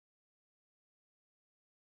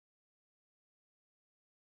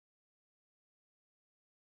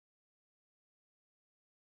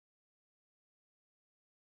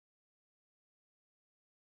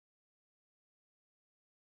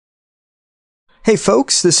Hey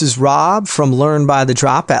folks, this is Rob from Learn by the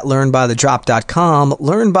Drop at learnbythedrop.com.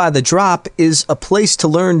 Learn by the Drop is a place to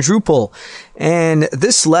learn Drupal, and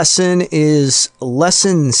this lesson is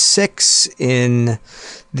lesson 6 in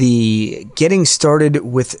the Getting Started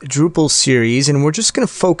with Drupal series, and we're just going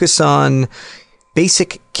to focus on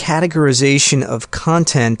basic categorization of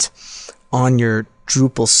content on your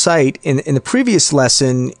Drupal site. In the previous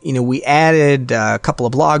lesson, we added a couple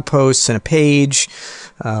of blog posts and a page,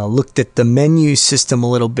 looked at the menu system a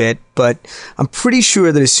little bit, but I'm pretty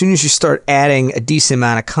sure that as soon as you start adding a decent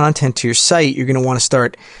amount of content to your site, you're going to want to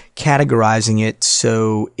start categorizing it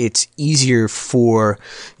so it's easier for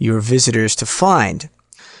your visitors to find.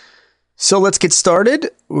 So let's get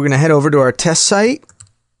started. We're going to head over to our test site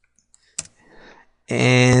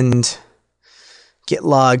and get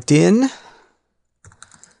logged in.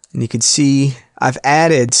 And you can see I've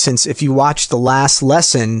added, since if you watched the last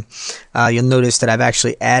lesson, you'll notice that I've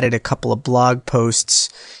actually added a couple of blog posts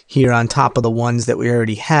here on top of the ones that we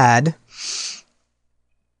already had.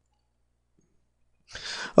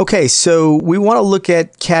 Okay, so we want to look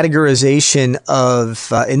at categorization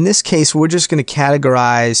of, in this case, we're just going to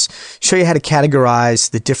show you how to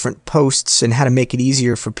categorize the different posts and how to make it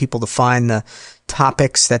easier for people to find the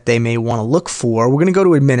topics that they may want to look for. We're going to go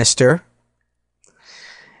to Administer.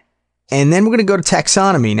 And then we're going to go to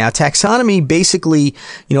taxonomy. Now, taxonomy basically,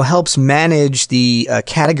 helps manage the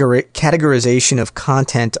categorization of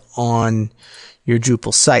content on your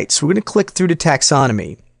Drupal site. So we're going to click through to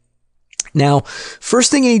taxonomy. Now,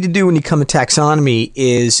 first thing you need to do when you come to taxonomy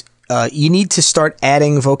is you need to start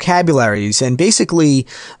adding vocabularies. And basically,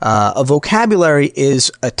 a vocabulary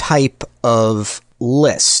is a type of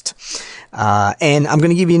list. And I'm going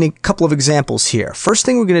to give you a couple of examples here. First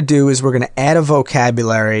thing we're going to do is we're going to add a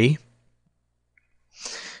vocabulary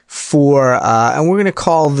and we're going to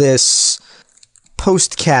call this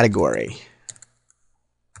post category.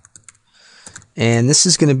 And this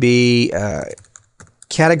is going to be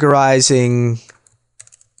categorizing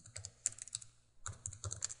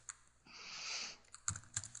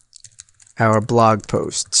our blog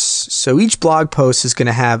posts. So each blog post is going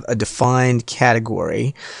to have a defined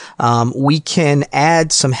category. We can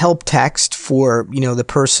add some help text for, the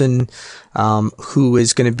person who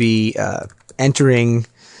is going to be entering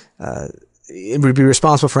it would be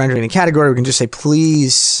responsible for entering a category. We can just say,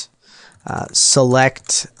 please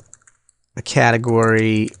select a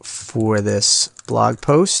category for this blog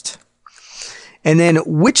post. And then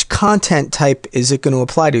which content type is it going to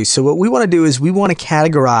apply to? So what we want to do is we want to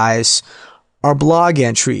categorize our blog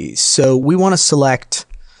entries. So we want to select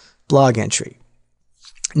blog entry.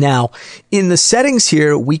 Now, in the settings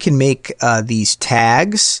here, we can make these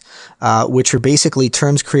tags, which are basically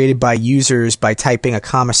terms created by users by typing a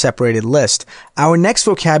comma-separated list. Our next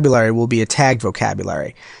vocabulary will be a tagged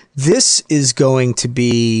vocabulary. This is going to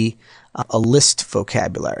be a list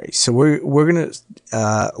vocabulary. So we're going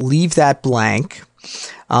to leave that blank.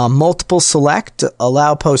 Multiple select,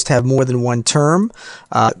 allow post to have more than one term.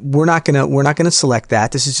 We're not going to select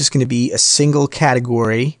that. This is just going to be a single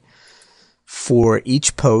category for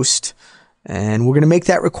each post, and we're going to make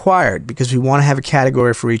that required because we want to have a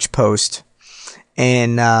category for each post.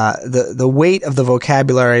 And the weight of the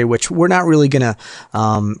vocabulary, which we're not really going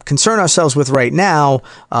to concern ourselves with right now,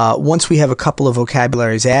 once we have a couple of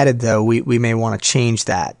vocabularies added, though, we may want to change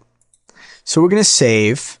that. So we're going to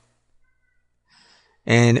save,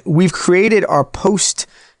 and we've created our post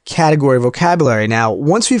category vocabulary. Now,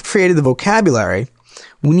 once we've created the vocabulary,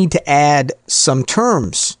 we need to add some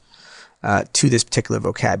terms to this particular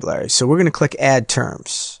vocabulary. So we're going to click Add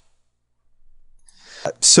Terms.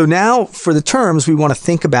 So now for the terms, we want to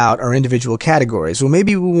think about our individual categories. Well,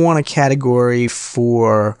 maybe we want a category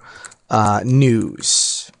for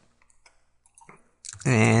news.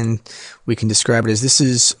 And we can describe it as this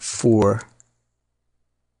is for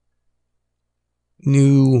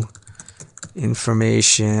new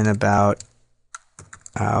information about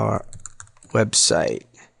our website.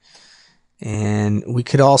 And we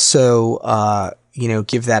could also,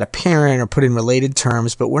 give that a parent or put in related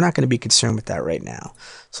terms, but we're not going to be concerned with that right now.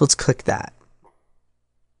 So let's click that.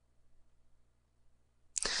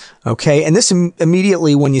 Okay, and this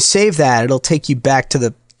immediately, when you save that, it'll take you back to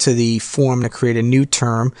the form to create a new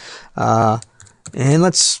term. And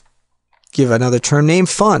let's give another term name,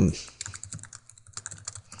 fun.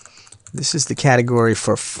 This is the category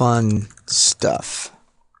for fun stuff.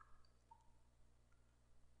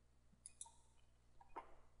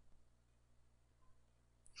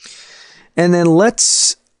 And then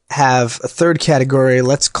let's have a third category.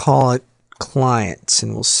 Let's call it clients.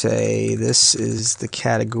 And we'll say this is the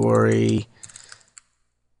category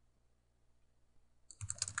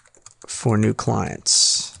for new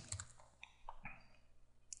clients.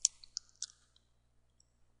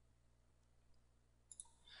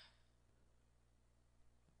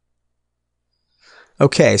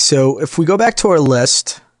 Okay, so if we go back to our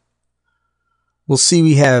list, we'll see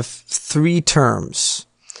we have 3 terms: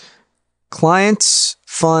 clients,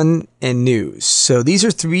 fun, and news. So these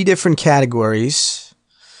are 3 different categories.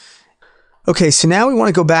 Okay, so now we want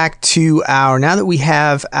to go back to now that we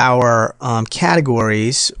have our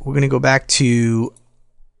categories, we're going to go back to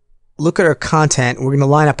look at our content. We're going to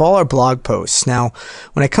line up all our blog posts. Now,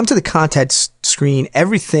 when I come to the content screen,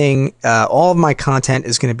 everything, all of my content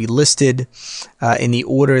is going to be listed in the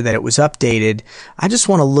order that it was updated. I just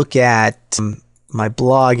want to look at my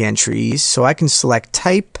blog entries, so I can select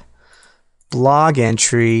type, blog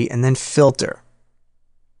entry, and then filter.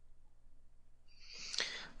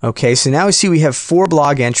 Okay, so now we see we have 4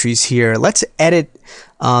 blog entries here. Let's edit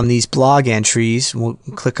these blog entries. We'll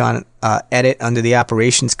click on edit under the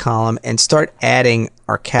operations column and start adding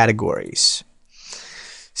our categories.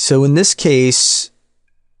 So in this case,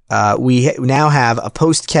 we now have a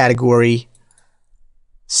post category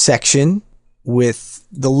section with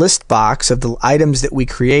the list box of the items that we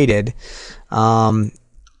created.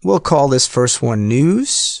 We'll call this first one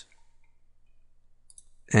news,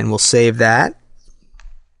 and we'll save that.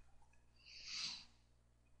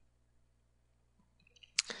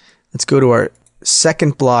 Let's go to our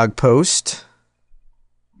second blog post.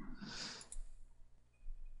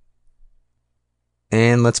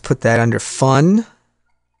 And let's put that under fun.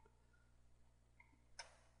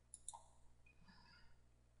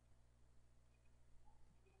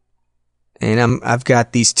 And I've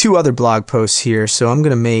got these 2 other blog posts here, so I'm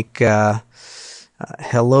going to make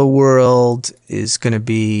Hello World is going to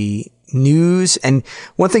be news. And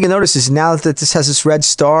one thing you notice is now that this has this red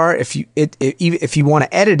star, if you want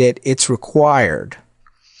to edit it, it's required.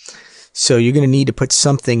 So you're going to need to put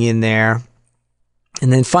something in there.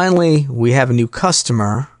 And then finally, we have a new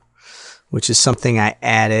customer, which is something I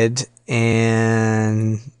added,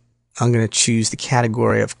 and I'm going to choose the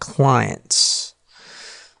category of clients.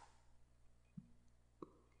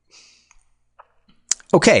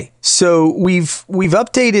 Okay, so we've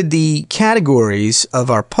updated the categories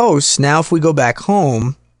of our posts. Now if we go back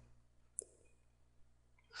home,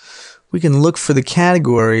 we can look for the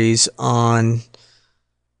categories on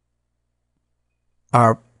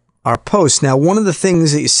our post. Now, one of the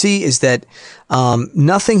things that you see is that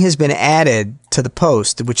nothing has been added to the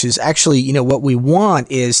post, which is actually, what we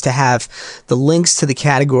want is to have the links to the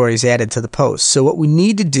categories added to the post. So what we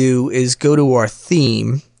need to do is go to our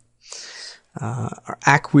theme, our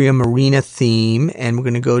Aqua Marina theme, and we're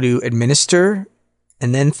going to go to Administer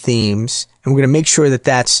and then Themes, and we're going to make sure that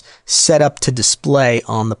that's set up to display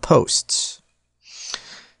on the posts.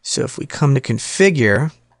 So if we come to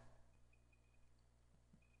Configure,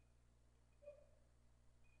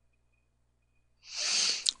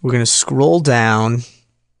 we're going to scroll down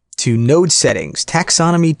to Node Settings,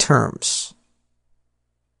 Taxonomy Terms.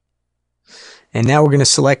 And now we're going to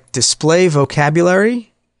select Display Vocabulary,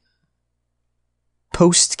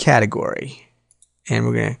 Post Category. And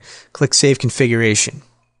we're going to click Save Configuration.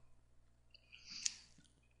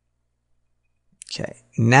 Okay,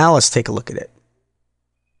 now let's take a look at it.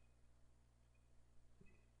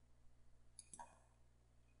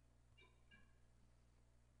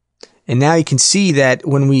 And now you can see that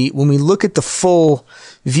when we look at the full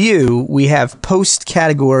view, we have post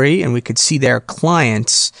category, and we could see there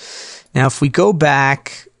clients. Now, if we go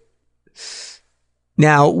back,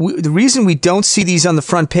 the reason we don't see these on the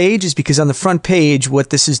front page is because on the front page, what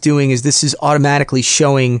this is doing is this is automatically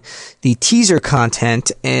showing the teaser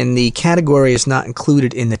content, and the category is not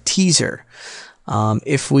included in the teaser.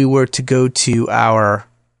 If we were to go to our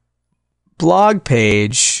blog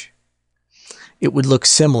page, it would look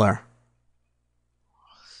similar.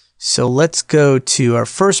 So let's go to our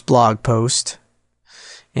first blog post.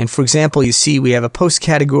 And for example, you see we have a post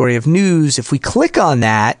category of news. If we click on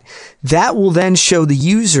that, that will then show the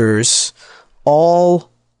users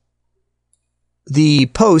all the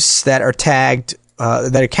posts that are tagged,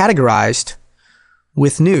 that are categorized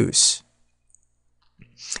with news.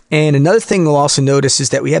 And another thing you'll also notice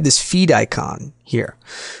is that we have this feed icon here.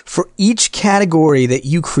 For each category that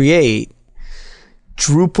you create,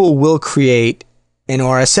 Drupal will create an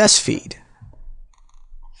RSS feed.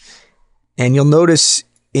 And you'll notice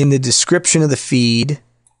in the description of the feed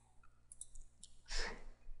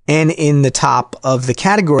and in the top of the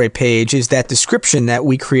category page is that description that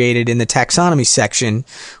we created in the taxonomy section,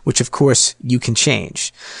 which of course you can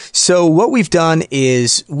change. So what we've done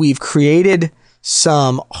is we've created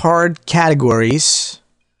some hard categories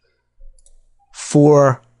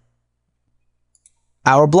for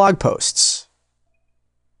our blog posts.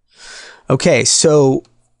 Okay, so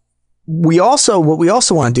what we also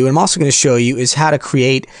want to do, and I'm also going to show you, is how to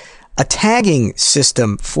create a tagging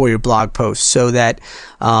system for your blog posts, so that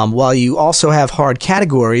while you also have hard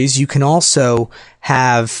categories, you can also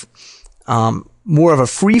have more of a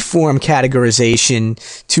free-form categorization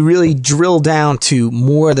to really drill down to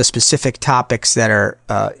more of the specific topics that are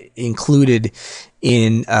included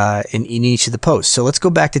in each of the posts. So let's go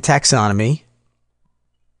back to taxonomy.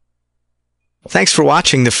 Thanks for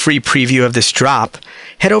watching the free preview of this drop.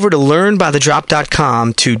 Head over to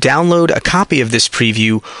learnbythedrop.com to download a copy of this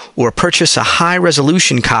preview or purchase a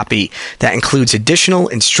high-resolution copy that includes additional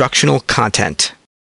instructional content.